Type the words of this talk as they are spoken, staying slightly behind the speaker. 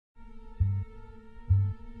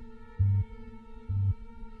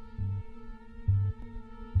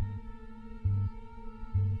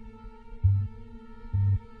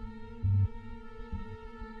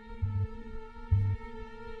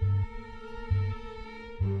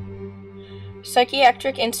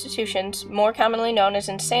Psychiatric institutions, more commonly known as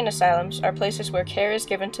insane asylums, are places where care is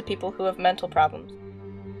given to people who have mental problems.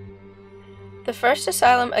 The first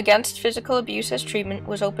asylum against physical abuse as treatment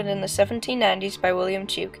was opened in the 1790s by William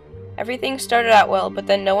Tuke. Everything started out well, but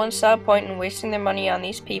then no one saw a point in wasting their money on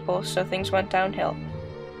these people, so things went downhill.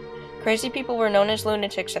 Crazy people were known as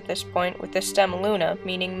lunatics at this point, with the stem luna,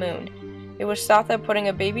 meaning moon. It was thought that putting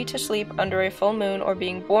a baby to sleep under a full moon or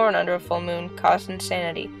being born under a full moon caused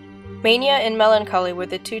insanity. Mania and melancholy were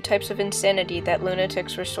the two types of insanity that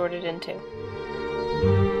lunatics were sorted into.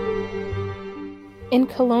 In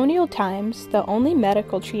colonial times, the only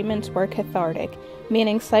medical treatments were cathartic,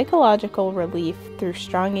 meaning psychological relief through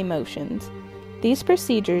strong emotions. These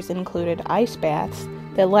procedures included ice baths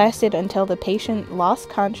that lasted until the patient lost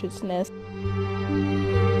consciousness,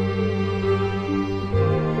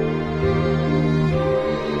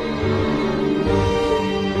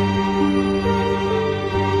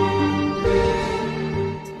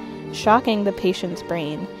 shocking the patient's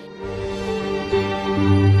brain.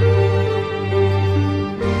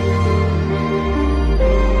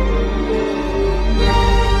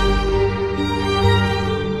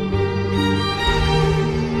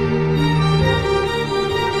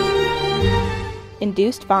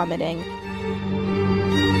 Induced vomiting,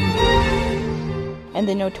 and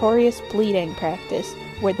the notorious bleeding practice,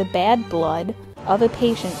 where the bad blood of a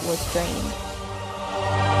patient was drained.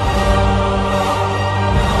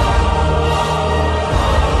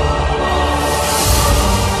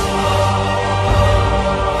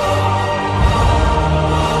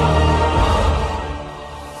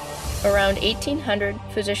 Around 1800,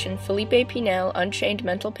 physician Philippe Pinel unchained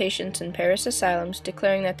mental patients in Paris asylums,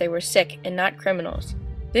 declaring that they were sick and not criminals.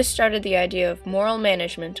 This started the idea of moral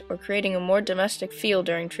management, or creating a more domestic feel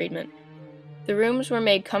during treatment. The rooms were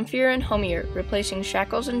made comfier and homier, replacing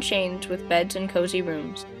shackles and chains with beds and cozy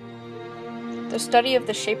rooms. The study of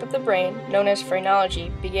the shape of the brain, known as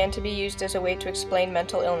phrenology, began to be used as a way to explain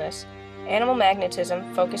mental illness. Animal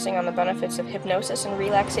magnetism, focusing on the benefits of hypnosis and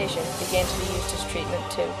relaxation, began to be used as treatment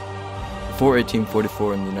too. Before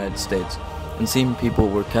 1844 in the United States, insane people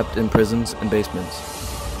were kept in prisons and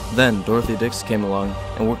basements. Then, Dorothy Dix came along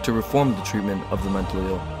and worked to reform the treatment of the mentally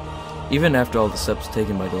ill. Even after all the steps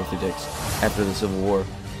taken by Dorothy Dix, after the Civil War,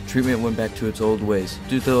 treatment went back to its old ways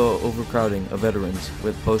due to the overcrowding of veterans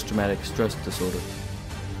with post-traumatic stress disorder.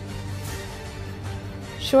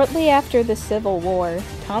 Shortly after the Civil War,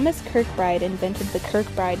 Thomas Kirkbride invented the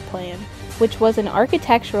Kirkbride Plan, which was an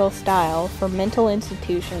architectural style for mental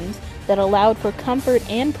institutions that allowed for comfort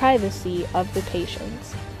and privacy of the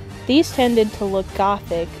patients. These tended to look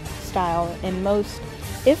Gothic style, and most,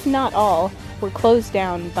 if not all, were closed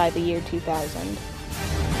down by the year 2000.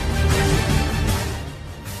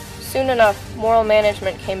 Soon enough, moral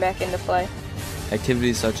management came back into play.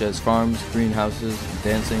 Activities such as farms, greenhouses,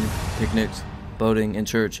 dancing, picnics, boating, and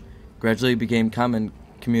church gradually became common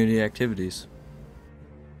community activities.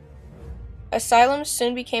 Asylums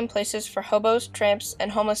soon became places for hobos, tramps,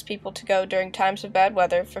 and homeless people to go during times of bad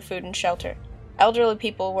weather for food and shelter. Elderly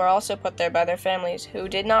people were also put there by their families who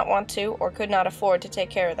did not want to or could not afford to take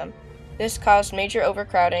care of them. This caused major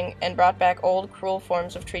overcrowding and brought back old, cruel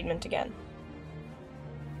forms of treatment again.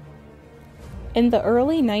 In the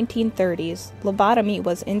early 1930s, lobotomy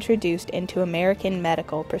was introduced into American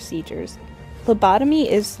medical procedures. Lobotomy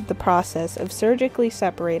is the process of surgically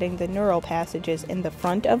separating the neural passages in the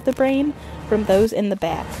front of the brain from those in the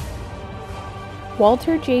back.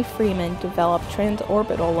 Walter J. Freeman developed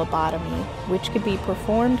transorbital lobotomy, which could be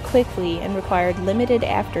performed quickly and required limited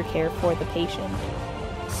aftercare for the patient.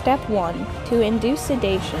 Step 1. To induce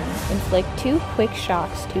sedation, inflict 2 quick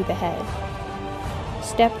shocks to the head.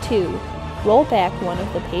 Step 2. Roll back one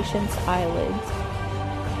of the patient's eyelids.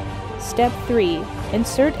 Step 3.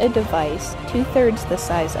 Insert a device 2/3 the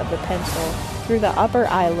size of a pencil through the upper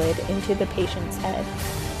eyelid into the patient's head.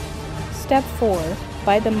 Step 4.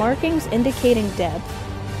 By the markings indicating depth,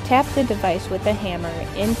 tap the device with a hammer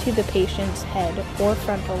into the patient's head or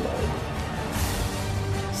frontal lobe.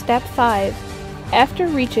 Step 5. After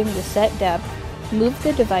reaching the set depth, move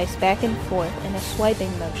the device back and forth in a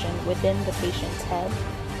swiping motion within the patient's head.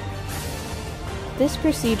 This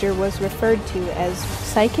procedure was referred to as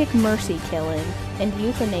psychic mercy killing and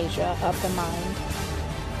euthanasia of the mind.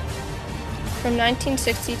 From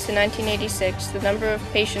 1960 to 1986, the number of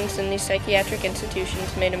patients in these psychiatric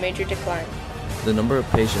institutions made a major decline. The number of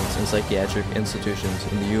patients in psychiatric institutions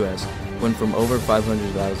in the U.S. went from over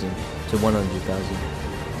 500,000 to 100,000.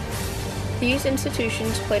 These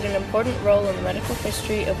institutions played an important role in the medical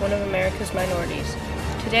history of one of America's minorities.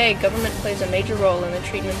 Today, government plays a major role in the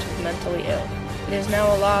treatment of the mentally ill. It is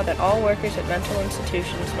now a law that all workers at mental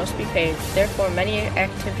institutions must be paid, therefore many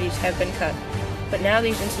activities have been cut. But now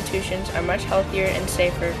these institutions are much healthier and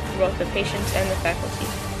safer for both the patients and the faculty.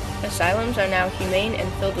 Asylums are now humane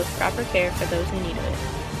and filled with proper care for those in need of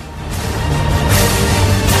it.